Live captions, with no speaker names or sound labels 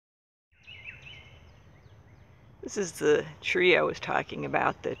This is the tree I was talking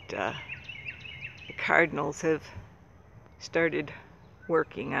about that the cardinals have started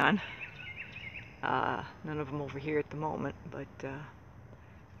working on. None of them over here at the moment, but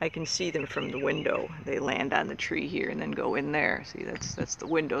I can see them from the window. They land on the tree here and then go in there. See, that's the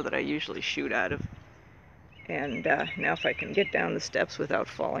window that I usually shoot out of. And now if I can get down the steps without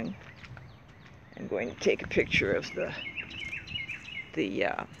falling, I'm going to take a picture of the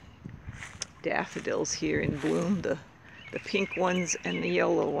daffodils here in bloom, the pink ones and the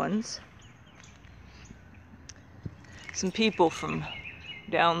yellow ones. Some people from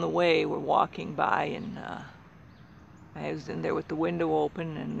down the way were walking by, and I was in there with the window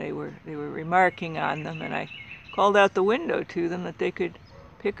open, and they were remarking on them, and I called out the window to them that they could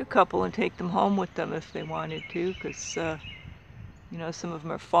pick a couple and take them home with them if they wanted to, because you know, some of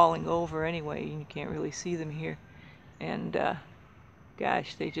them are falling over anyway, and you can't really see them here. And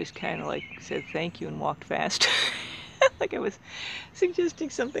gosh, they just kind of like said thank you and walked fast. Like I was suggesting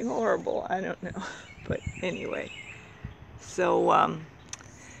something horrible. I don't know. But anyway. So,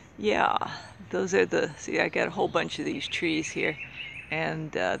 yeah, those are the, see, I got a whole bunch of these trees here.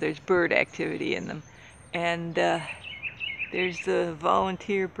 And there's bird activity in them. And there's the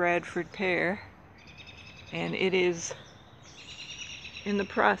volunteer Bradford pear. And it is in the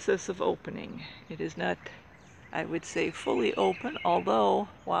process of opening. It is not, I would say, fully open, although,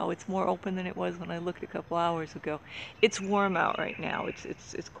 wow, it's more open than it was when I looked a couple hours ago. It's warm out right now.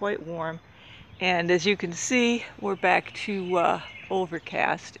 It's quite warm. And as you can see, we're back to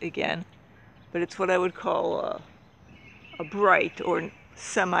overcast again. But it's what I would call a bright or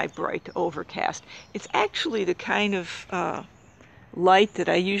semi-bright overcast. It's actually the kind of light that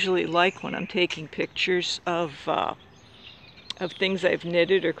I usually like when I'm taking pictures of things I've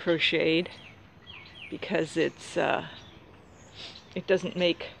knitted or crocheted, because it doesn't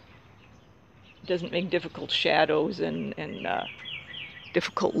make difficult shadows and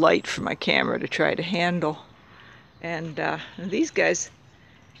difficult light for my camera to try to handle. And these guys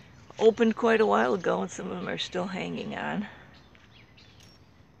opened quite a while ago, and some of them are still hanging on.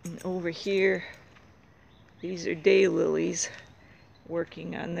 And over here, these are daylilies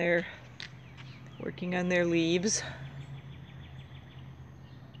working on their leaves.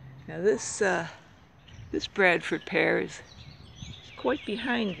 Now this Bradford pear is quite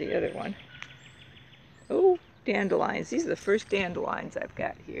behind the other one. Oh, dandelions. These are the first dandelions I've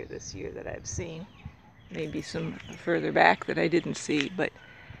got here this year that I've seen. Maybe some further back that I didn't see, but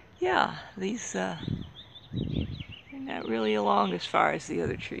yeah, these they're not really along as far as the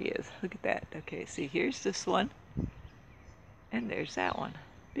other tree is. Look at that. Okay, see, here's this one, and there's that one.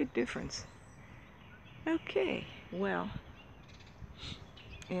 Big difference. Okay, well,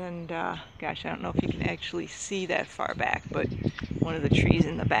 and gosh, I don't know if you can actually see that far back, but one of the trees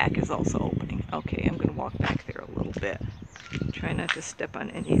in the back is also opening. Okay, I'm going to walk back there a little bit. Try not to step on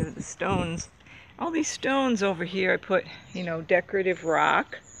any of the stones. All these stones over here I put, you know, decorative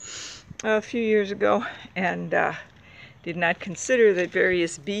rock a few years ago, and did not consider that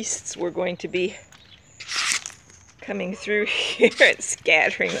various beasts were going to be coming through here and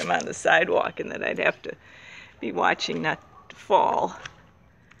scattering them on the sidewalk, and that I'd have to be watching not to fall.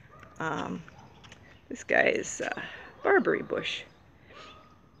 This guy is barberry bush.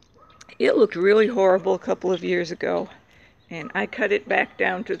 It looked really horrible a couple of years ago, and I cut it back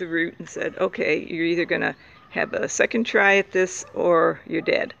down to the root and said, okay, you're either going to have a second try at this or you're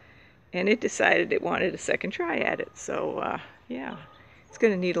dead. And it decided it wanted a second try at it. So, yeah, it's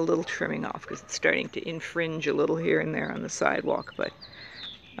going to need a little trimming off because it's starting to infringe a little here and there on the sidewalk, but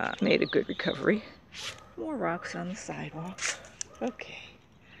made a good recovery. More rocks on the sidewalk. Okay.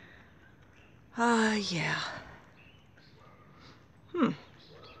 Yeah.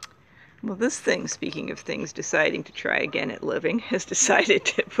 Well, this thing, speaking of things deciding to try again at living, has decided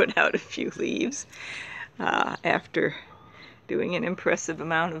to put out a few leaves after doing an impressive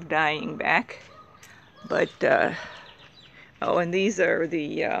amount of dying back. But, oh, and these are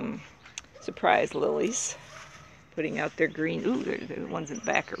the surprise lilies, putting out their green. Ooh, the ones in the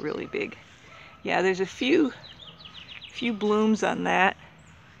back are really big. Yeah, there's a few blooms on that.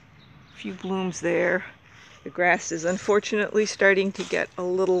 A few blooms there. The grass is unfortunately starting to get a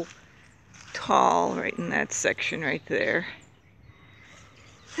little tall right in that section right there.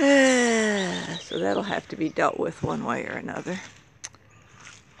 So that'll have to be dealt with one way or another.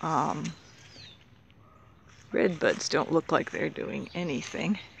 Redbuds don't look like they're doing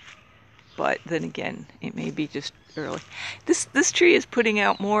anything, but then again, it may be just early. This tree is putting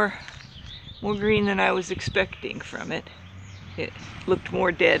out more green than I was expecting from it. It looked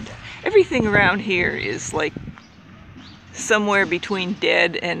more dead. Everything around here is like somewhere between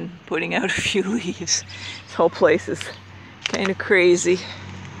dead and putting out a few leaves. This whole place is kind of crazy.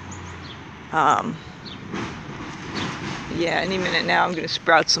 Yeah, any minute now I'm going to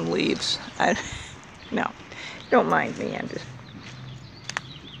sprout some leaves. No, don't mind me. I'm just,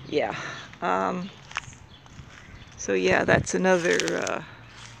 yeah. So yeah, that's another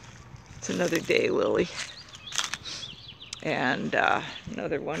it's another daylily, and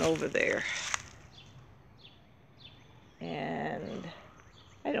another one over there. And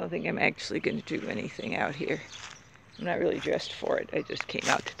I don't think I'm actually going to do anything out here. I'm not really dressed for it. I just came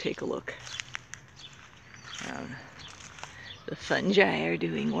out to take a look. The fungi are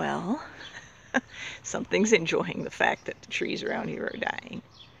doing well. Something's enjoying the fact that the trees around here are dying.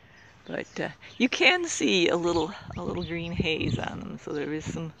 But you can see a little green haze on them, so there's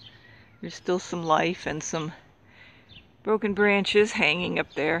still some life and some broken branches hanging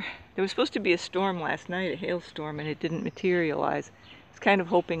up there. There was supposed to be a storm last night, a hailstorm, and it didn't materialize. I was kind of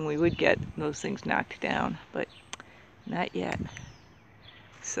hoping we would get those things knocked down, but not yet.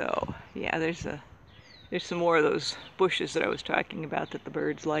 So yeah, there's some more of those bushes that I was talking about that the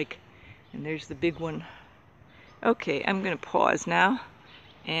birds like, and there's the big one. Okay, I'm gonna pause now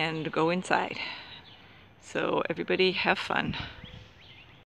and go inside. So everybody have fun.